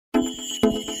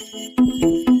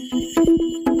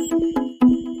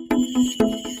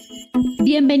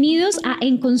Bienvenidos a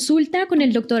En Consulta con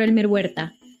el Dr. Elmer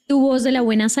Huerta, tu voz de la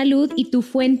buena salud y tu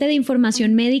fuente de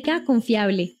información médica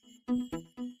confiable.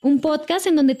 Un podcast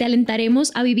en donde te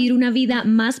alentaremos a vivir una vida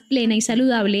más plena y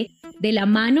saludable de la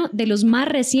mano de los más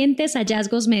recientes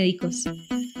hallazgos médicos.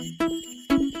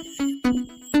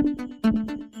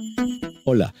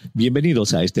 Hola,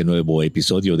 bienvenidos a este nuevo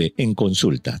episodio de En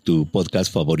Consulta, tu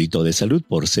podcast favorito de salud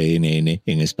por CNN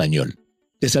en español.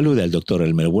 Te saluda el Dr.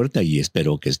 Elmer Huerta y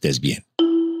espero que estés bien.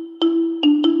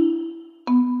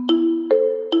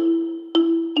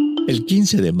 El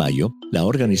 15 de mayo, la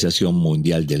Organización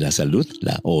Mundial de la Salud,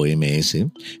 la OMS,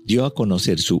 dio a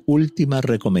conocer su última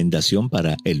recomendación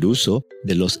para el uso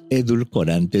de los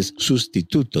edulcorantes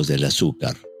sustitutos del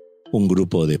azúcar. Un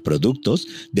grupo de productos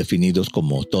definidos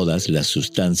como todas las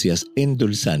sustancias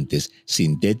endulzantes,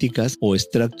 sintéticas o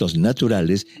extractos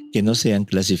naturales que no sean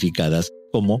clasificadas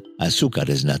como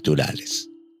azúcares naturales.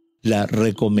 La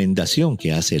recomendación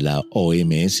que hace la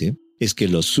OMS es que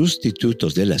los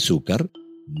sustitutos del azúcar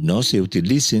no se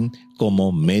utilicen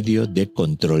como medio de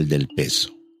control del peso.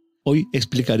 Hoy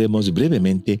explicaremos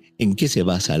brevemente en qué se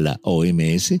basa la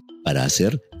OMS para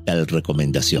hacer tal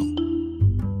recomendación.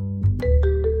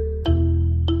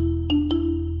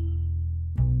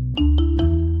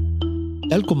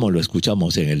 Tal como lo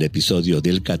escuchamos en el episodio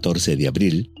del 14 de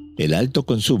abril, el alto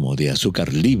consumo de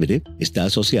azúcar libre está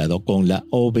asociado con la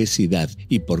obesidad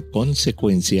y por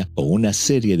consecuencia con una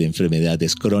serie de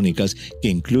enfermedades crónicas que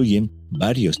incluyen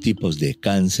varios tipos de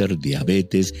cáncer,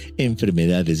 diabetes,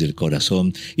 enfermedades del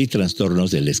corazón y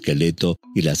trastornos del esqueleto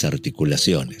y las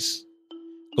articulaciones.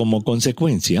 Como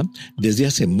consecuencia, desde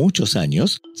hace muchos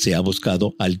años se ha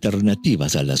buscado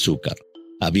alternativas al azúcar,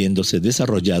 habiéndose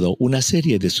desarrollado una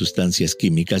serie de sustancias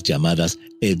químicas llamadas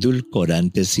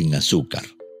edulcorantes sin azúcar.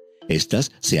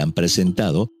 Estas se han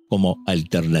presentado como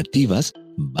alternativas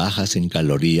bajas en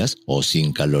calorías o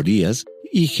sin calorías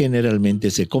y generalmente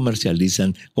se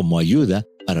comercializan como ayuda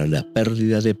para la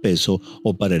pérdida de peso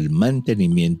o para el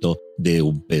mantenimiento de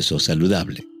un peso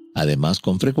saludable. Además,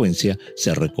 con frecuencia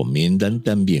se recomiendan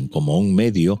también como un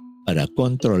medio para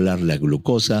controlar la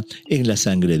glucosa en la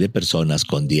sangre de personas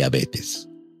con diabetes.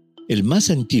 El más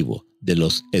antiguo de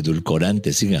los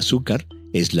edulcorantes sin azúcar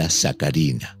es la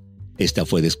sacarina. Esta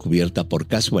fue descubierta por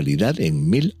casualidad en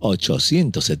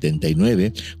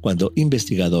 1879, cuando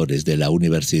investigadores de la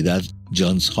Universidad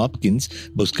Johns Hopkins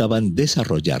buscaban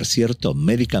desarrollar cierto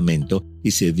medicamento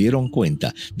y se dieron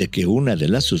cuenta de que una de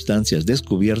las sustancias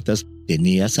descubiertas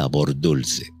tenía sabor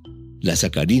dulce. La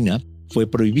sacarina fue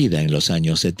prohibida en los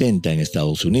años 70 en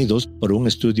Estados Unidos por un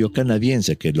estudio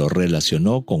canadiense que lo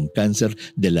relacionó con cáncer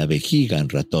de la vejiga en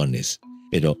ratones.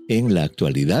 Pero en la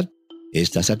actualidad,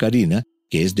 esta sacarina,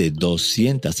 que es de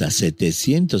 200 a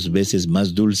 700 veces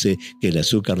más dulce que el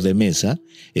azúcar de mesa,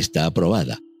 está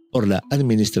aprobada por la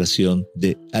Administración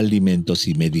de Alimentos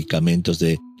y Medicamentos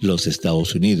de los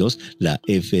Estados Unidos, la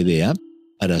FDA,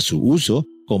 para su uso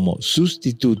como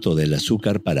sustituto del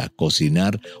azúcar para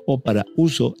cocinar o para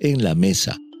uso en la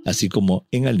mesa, así como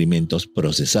en alimentos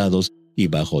procesados y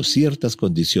bajo ciertas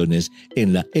condiciones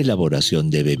en la elaboración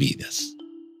de bebidas.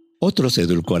 Otros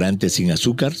edulcorantes sin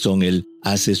azúcar son el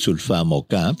acesulfamo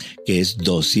K, que es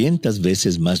 200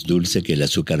 veces más dulce que el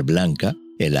azúcar blanca,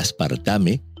 el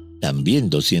aspartame, también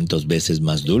 200 veces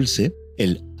más dulce,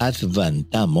 el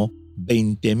advantamo,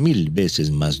 20,000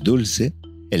 veces más dulce,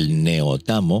 el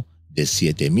neotamo, de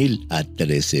 7,000 a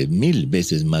 13,000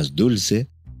 veces más dulce,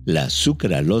 la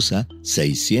sucralosa,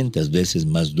 600 veces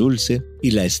más dulce,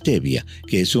 y la stevia,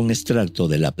 que es un extracto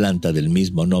de la planta del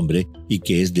mismo nombre y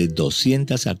que es de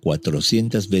 200 a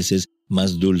 400 veces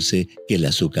más dulce que el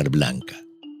azúcar blanca.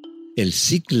 El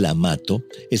ciclamato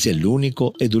es el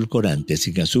único edulcorante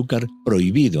sin azúcar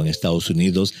prohibido en Estados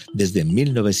Unidos desde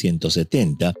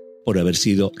 1970 por haber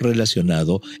sido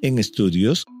relacionado en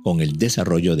estudios con el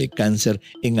desarrollo de cáncer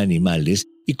en animales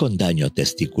y con daño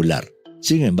testicular.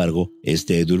 Sin embargo,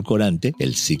 este edulcorante,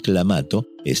 el ciclamato,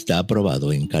 está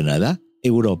aprobado en Canadá,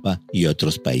 Europa y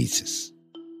otros países.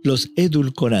 Los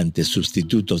edulcorantes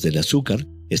sustitutos del azúcar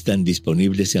están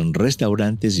disponibles en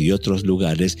restaurantes y otros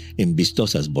lugares en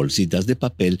vistosas bolsitas de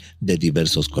papel de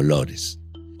diversos colores.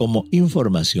 Como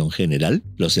información general,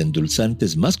 los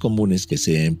endulzantes más comunes que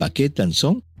se empaquetan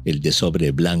son el de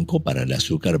sobre blanco para el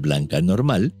azúcar blanca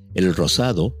normal, el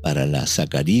rosado para la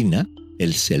sacarina,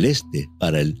 el celeste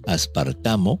para el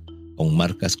aspartamo, con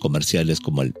marcas comerciales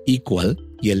como el Equal,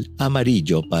 y el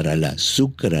amarillo para la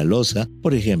sucralosa,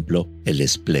 por ejemplo, el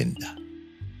Splenda.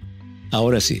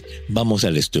 Ahora sí, vamos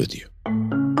al estudio.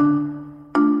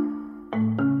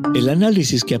 El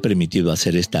análisis que ha permitido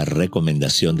hacer esta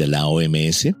recomendación de la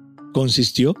OMS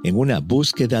consistió en una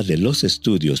búsqueda de los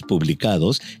estudios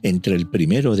publicados entre el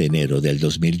 1 de enero del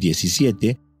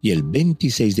 2017 y el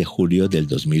 26 de julio del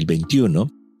 2021,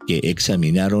 que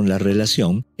examinaron la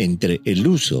relación entre el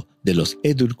uso de los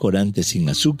edulcorantes sin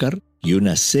azúcar y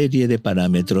una serie de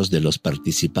parámetros de los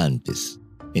participantes,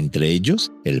 entre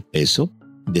ellos el peso,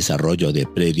 desarrollo de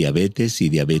prediabetes y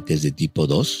diabetes de tipo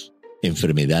 2,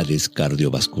 enfermedades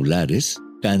cardiovasculares,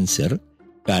 cáncer,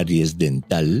 caries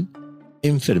dental,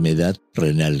 enfermedad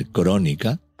renal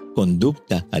crónica,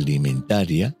 conducta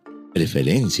alimentaria,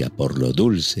 preferencia por lo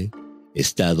dulce,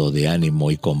 estado de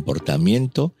ánimo y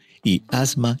comportamiento y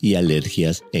asma y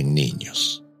alergias en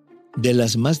niños. De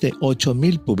las más de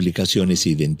 8,000 publicaciones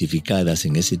identificadas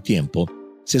en ese tiempo,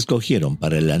 se escogieron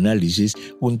para el análisis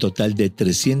un total de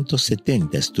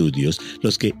 370 estudios,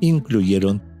 los que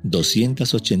incluyeron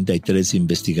 283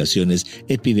 investigaciones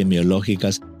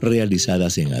epidemiológicas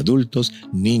realizadas en adultos,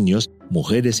 niños,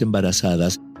 mujeres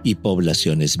embarazadas y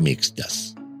poblaciones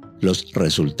mixtas. Los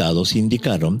resultados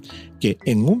indicaron que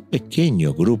en un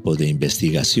pequeño grupo de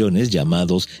investigaciones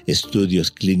llamados estudios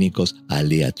clínicos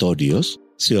aleatorios,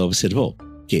 se observó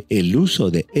que el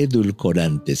uso de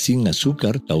edulcorantes sin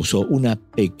azúcar causó una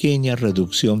pequeña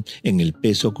reducción en el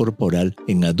peso corporal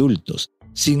en adultos,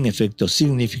 sin efectos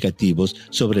significativos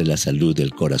sobre la salud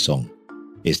del corazón.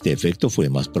 Este efecto fue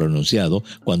más pronunciado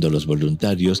cuando los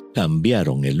voluntarios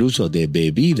cambiaron el uso de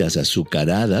bebidas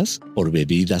azucaradas por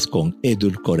bebidas con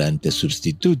edulcorantes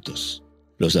sustitutos.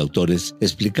 Los autores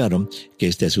explicaron que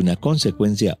esta es una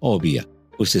consecuencia obvia,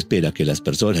 pues se espera que las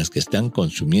personas que están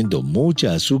consumiendo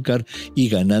mucha azúcar y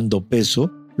ganando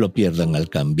peso lo pierdan al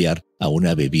cambiar a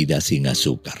una bebida sin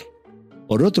azúcar.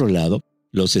 Por otro lado,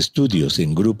 los estudios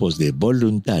en grupos de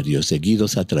voluntarios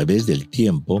seguidos a través del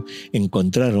tiempo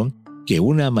encontraron que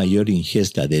una mayor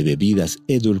ingesta de bebidas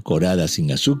edulcoradas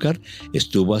sin azúcar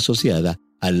estuvo asociada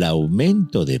al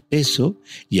aumento de peso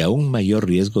y a un mayor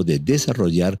riesgo de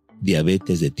desarrollar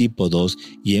diabetes de tipo 2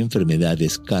 y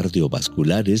enfermedades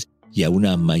cardiovasculares y a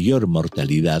una mayor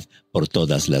mortalidad por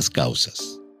todas las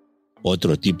causas.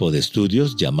 Otro tipo de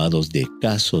estudios, llamados de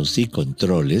casos y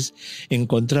controles,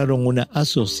 encontraron una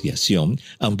asociación,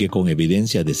 aunque con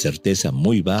evidencia de certeza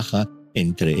muy baja,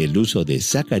 entre el uso de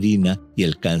sacarina y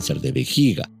el cáncer de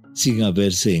vejiga, sin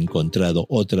haberse encontrado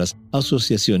otras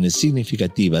asociaciones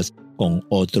significativas con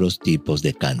otros tipos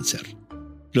de cáncer.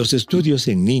 Los estudios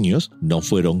en niños no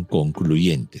fueron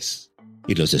concluyentes.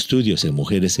 Y los estudios en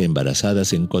mujeres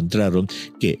embarazadas encontraron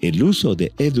que el uso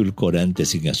de edulcorantes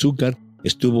sin azúcar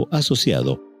estuvo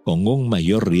asociado con un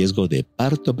mayor riesgo de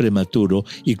parto prematuro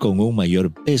y con un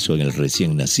mayor peso en el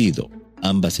recién nacido.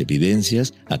 Ambas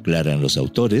evidencias, aclaran los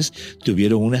autores,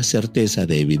 tuvieron una certeza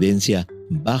de evidencia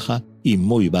baja y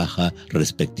muy baja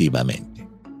respectivamente.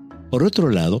 Por otro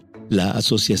lado, la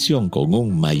asociación con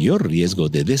un mayor riesgo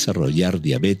de desarrollar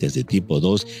diabetes de tipo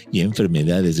 2 y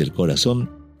enfermedades del corazón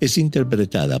es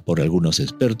interpretada por algunos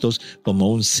expertos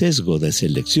como un sesgo de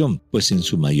selección, pues en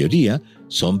su mayoría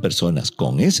son personas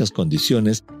con esas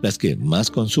condiciones las que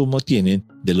más consumo tienen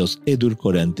de los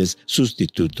edulcorantes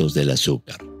sustitutos del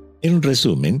azúcar. En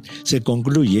resumen, se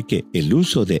concluye que el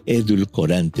uso de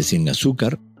edulcorantes sin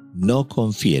azúcar no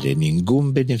confiere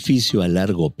ningún beneficio a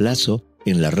largo plazo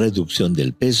en la reducción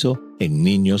del peso en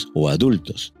niños o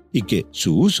adultos, y que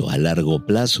su uso a largo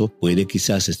plazo puede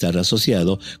quizás estar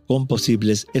asociado con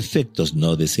posibles efectos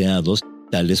no deseados,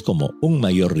 tales como un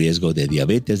mayor riesgo de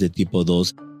diabetes de tipo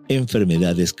 2,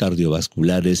 enfermedades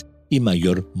cardiovasculares y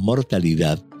mayor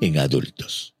mortalidad en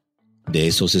adultos. De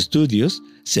esos estudios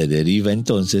se deriva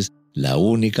entonces la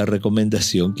única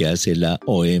recomendación que hace la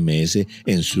OMS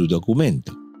en su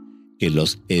documento, que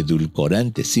los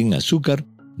edulcorantes sin azúcar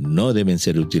no deben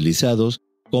ser utilizados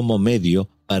como medio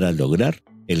para lograr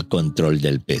el control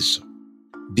del peso.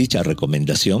 Dicha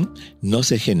recomendación no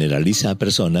se generaliza a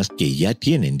personas que ya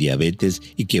tienen diabetes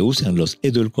y que usan los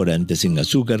edulcorantes sin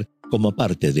azúcar como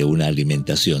parte de una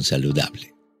alimentación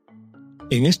saludable.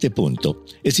 En este punto,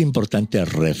 es importante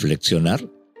reflexionar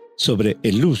sobre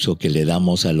el uso que le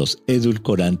damos a los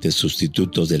edulcorantes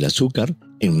sustitutos del azúcar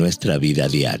en nuestra vida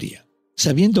diaria.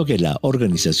 Sabiendo que la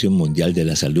Organización Mundial de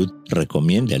la Salud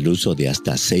recomienda el uso de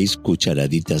hasta 6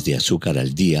 cucharaditas de azúcar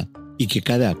al día y que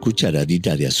cada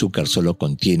cucharadita de azúcar solo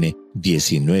contiene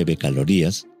 19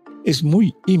 calorías, es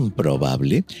muy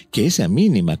improbable que esa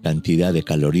mínima cantidad de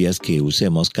calorías que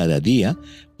usemos cada día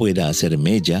pueda hacer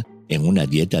mella en una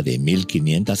dieta de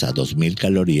 1.500 a 2.000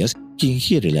 calorías que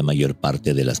ingiere la mayor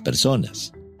parte de las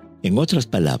personas. En otras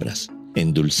palabras,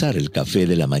 endulzar el café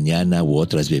de la mañana u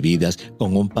otras bebidas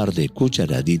con un par de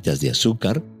cucharaditas de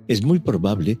azúcar es muy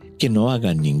probable que no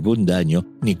haga ningún daño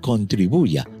ni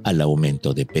contribuya al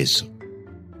aumento de peso.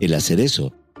 El hacer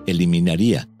eso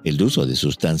eliminaría el uso de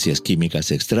sustancias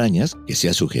químicas extrañas que se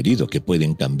ha sugerido que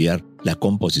pueden cambiar la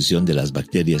composición de las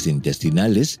bacterias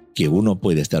intestinales que uno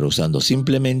puede estar usando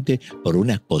simplemente por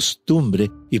una costumbre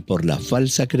y por la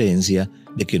falsa creencia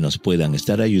de que nos puedan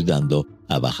estar ayudando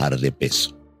a bajar de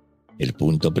peso. El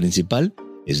punto principal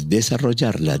es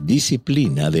desarrollar la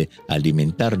disciplina de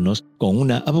alimentarnos con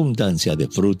una abundancia de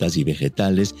frutas y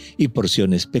vegetales y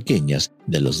porciones pequeñas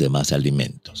de los demás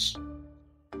alimentos.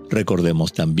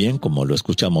 Recordemos también, como lo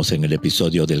escuchamos en el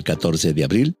episodio del 14 de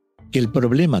abril, que el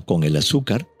problema con el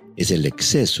azúcar es el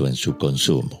exceso en su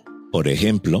consumo. Por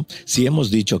ejemplo, si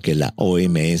hemos dicho que la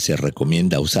OMS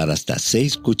recomienda usar hasta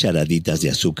 6 cucharaditas de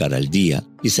azúcar al día,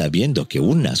 y sabiendo que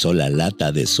una sola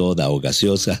lata de soda o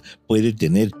gaseosa puede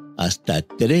tener hasta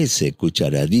 13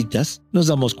 cucharaditas, nos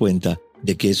damos cuenta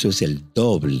de que eso es el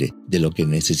doble de lo que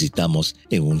necesitamos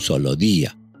en un solo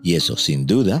día, y eso sin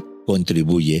duda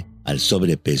contribuye al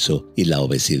sobrepeso y la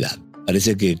obesidad.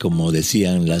 Parece que, como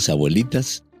decían las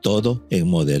abuelitas, todo en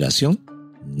moderación,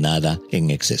 nada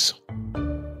en exceso.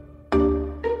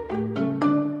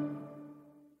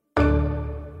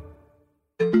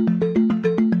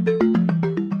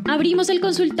 Abrimos el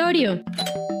consultorio.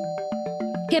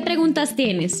 ¿Qué preguntas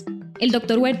tienes? El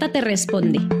Dr. Huerta te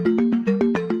responde.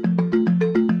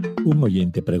 Un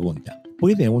oyente pregunta: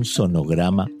 ¿puede un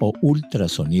sonograma o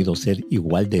ultrasonido ser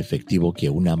igual de efectivo que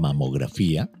una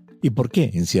mamografía? ¿Y por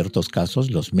qué en ciertos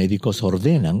casos los médicos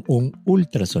ordenan un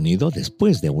ultrasonido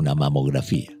después de una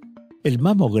mamografía? El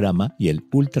mamograma y el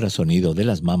ultrasonido de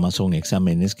las mamas son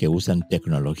exámenes que usan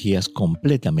tecnologías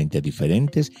completamente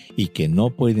diferentes y que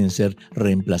no pueden ser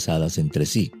reemplazadas entre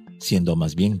sí, siendo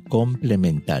más bien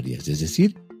complementarias, es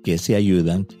decir, que se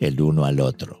ayudan el uno al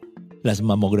otro. Las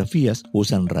mamografías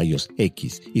usan rayos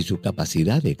X y su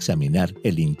capacidad de examinar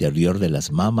el interior de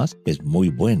las mamas es muy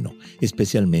bueno,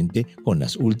 especialmente con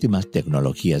las últimas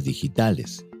tecnologías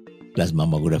digitales. Las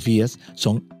mamografías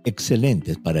son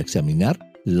excelentes para examinar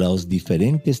los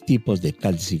diferentes tipos de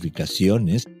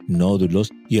calcificaciones,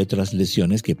 nódulos y otras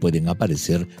lesiones que pueden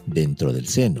aparecer dentro del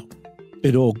seno.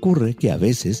 Pero ocurre que a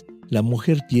veces la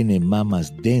mujer tiene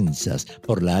mamas densas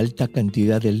por la alta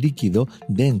cantidad de líquido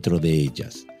dentro de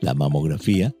ellas. La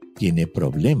mamografía tiene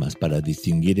problemas para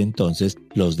distinguir entonces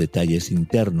los detalles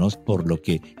internos, por lo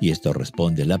que, y esto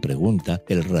responde a la pregunta,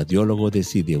 el radiólogo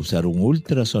decide usar un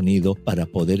ultrasonido para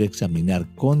poder examinar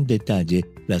con detalle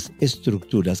las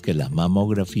estructuras que la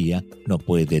mamografía no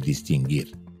puede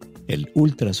distinguir. El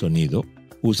ultrasonido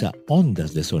usa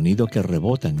ondas de sonido que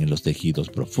rebotan en los tejidos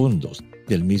profundos,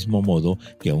 del mismo modo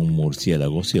que un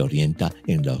murciélago se orienta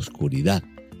en la oscuridad.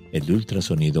 El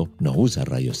ultrasonido no usa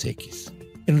rayos X.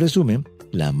 En resumen,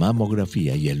 la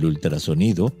mamografía y el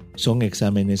ultrasonido son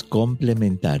exámenes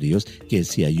complementarios que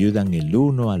se ayudan el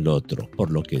uno al otro,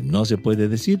 por lo que no se puede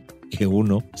decir que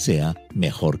uno sea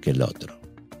mejor que el otro.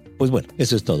 Pues bueno,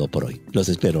 eso es todo por hoy. Los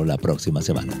espero la próxima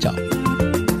semana. Chao.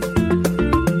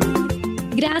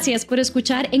 Gracias por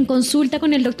escuchar En Consulta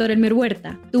con el Dr. Elmer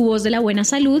Huerta, tu voz de la buena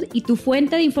salud y tu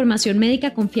fuente de información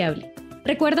médica confiable.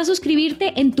 Recuerda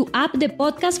suscribirte en tu app de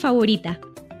podcast favorita.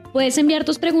 Puedes enviar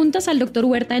tus preguntas al Dr.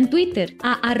 Huerta en Twitter,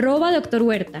 a @Dr.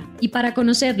 Huerta. Y para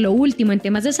conocer lo último en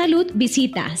temas de salud,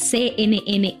 visita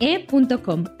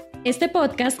cnne.com. Este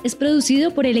podcast es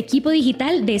producido por el equipo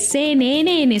digital de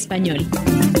CNN en español.